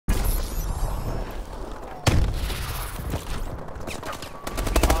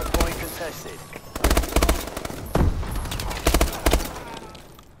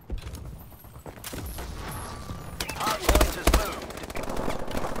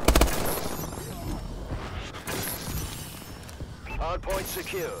Hardpoint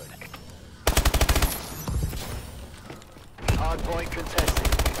secured. Hardpoint contested.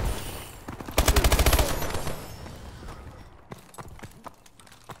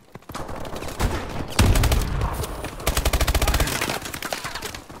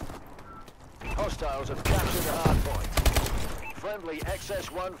 Hostiles have captured the hardpoint. Friendly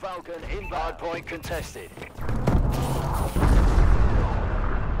XS-1 Falcon inbound. Hardpoint contested.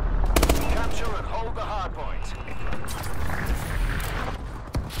 Capture and hold the hardpoint.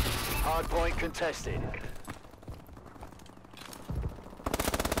 Hardpoint contested.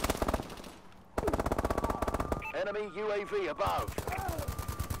 Enemy UAV above.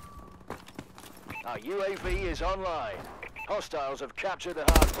 Our UAV is online. Hostiles have captured the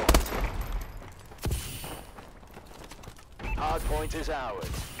hardpoint. Hardpoint is ours.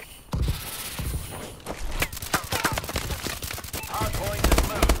 Hardpoint is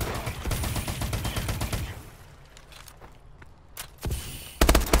moved.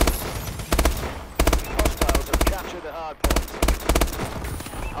 Hostiles have captured the hardpoint.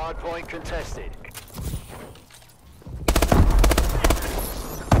 Hardpoint contested.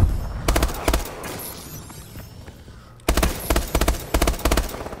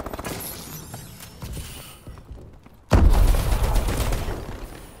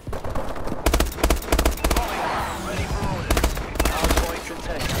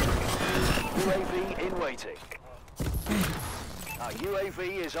 UAV in waiting. Our UAV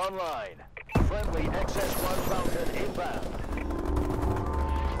is online. Friendly XS-1 Falcon inbound.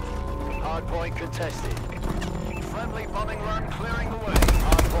 Hardpoint contested. Friendly bombing run clearing the way.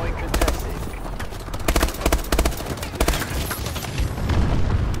 Hardpoint contested.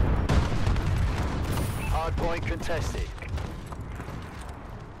 Hardpoint contested.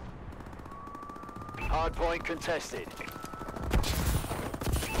 Hardpoint contested.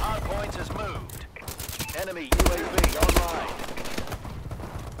 Hardpoint has moved. Enemy UAV online.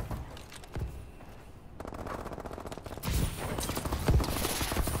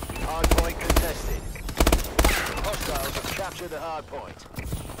 Hardpoint contested. Hostiles have captured the hardpoint.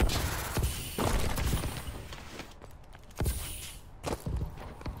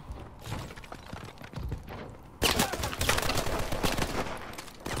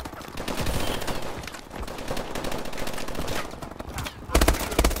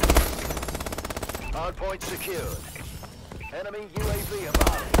 Hardpoint secured. Enemy UAV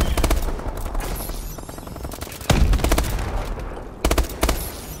above.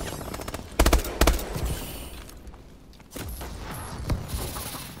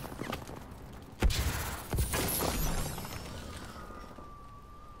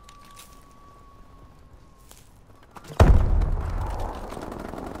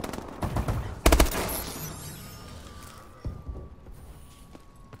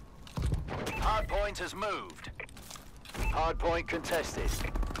 Hardpoint has moved. Hardpoint contested.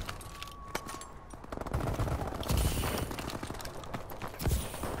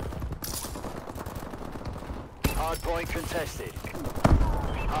 Hardpoint contested.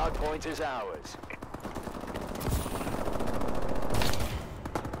 Hardpoint is ours.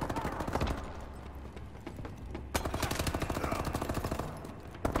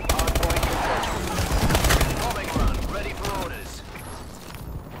 Hardpoint contested. Bombing run ready for orders.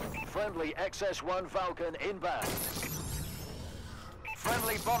 Friendly XS-1 Falcon inbound.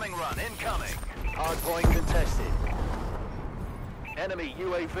 Friendly bombing run incoming. Hardpoint contested. Enemy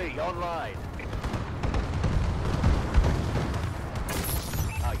UAV online.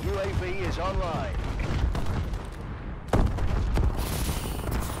 Our UAV is online.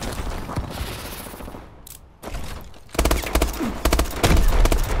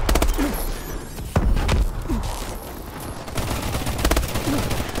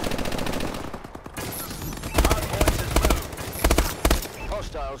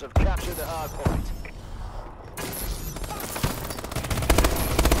 Hostiles have captured the hardpoint.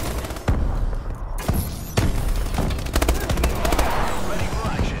 Ready for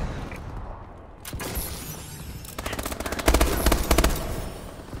action.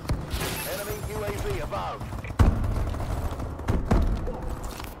 Enemy UAV above.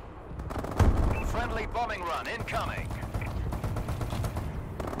 Friendly bombing run incoming.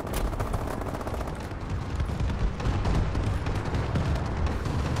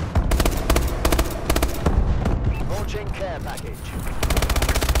 Care package.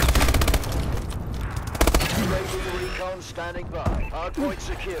 UAV recon standing by. Hardpoint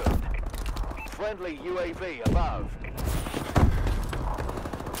secured. Friendly UAV above.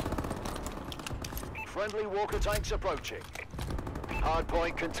 Friendly walker tanks approaching.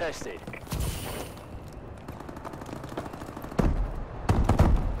 Hardpoint contested.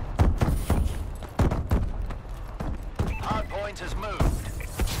 Hardpoint Hardpoint has moved.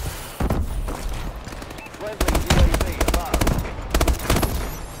 Friendly UAV above.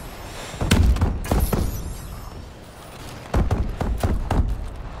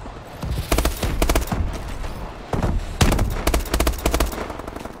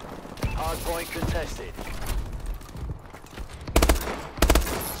 Hardpoint contested.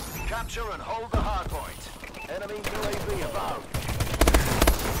 Capture and hold the hardpoint. Enemy UAV above.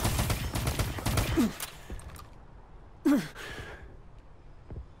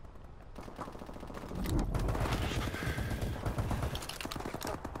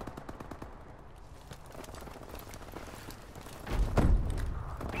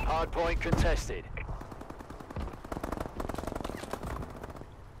 Hardpoint contested.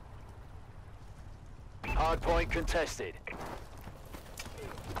 Hardpoint contested.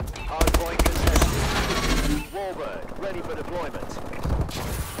 Hardpoint contested. Warbird, ready for deployment.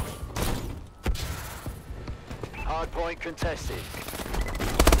 Hardpoint contested.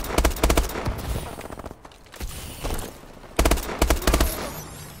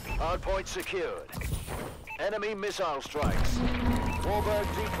 Hardpoint secured. Enemy missile strikes. Warbird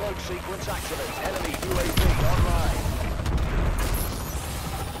decloak sequence activate. Enemy UAV online.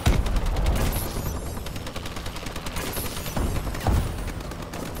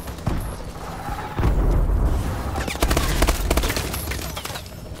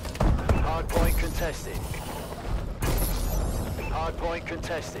 Hardpoint contested. Hardpoint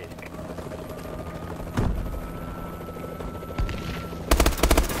contested.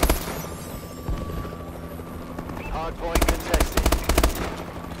 Hardpoint contested.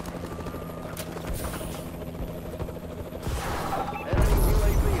 Enemy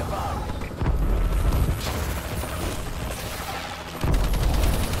UAV above.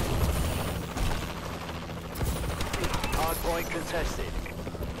 Hardpoint contested.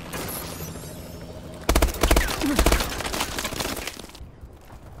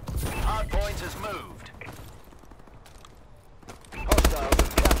 Hardpoint has moved. Hostiles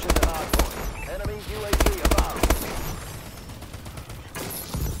have captured the hardpoint. Enemy UAV above.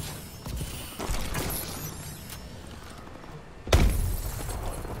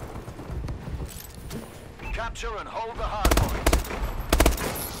 Capture and hold the hardpoint.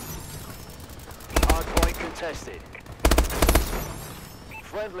 Hardpoint contested.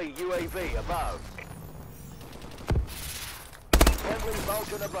 Friendly UAV above. Friendly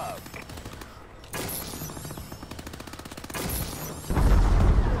Vulcan above.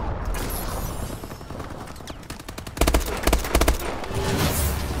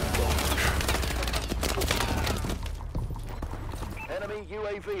 Enemy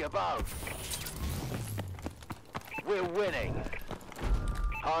UAV above. We're winning.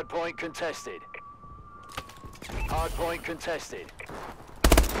 Hardpoint contested. Hardpoint contested.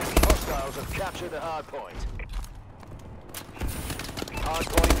 Hostiles have captured the hardpoint.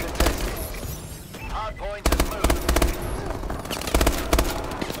 Hardpoint contested. Hardpoint has moved.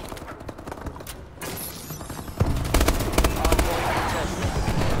 Hardpoint contested.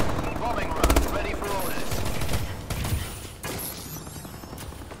 Bombing run ready for orders.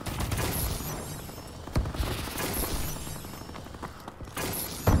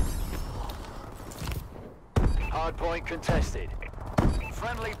 Hardpoint contested.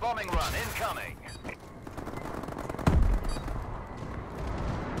 Friendly bombing run incoming.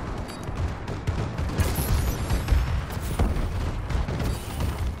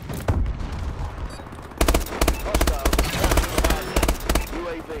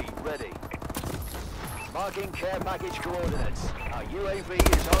 UAV ready. Marking care package coordinates. Our UAV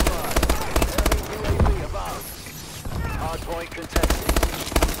is online. Enemy UAV above. Hardpoint contested.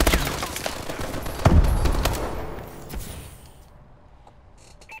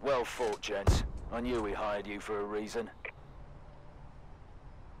 Well fought, gents. I knew we hired you for a reason.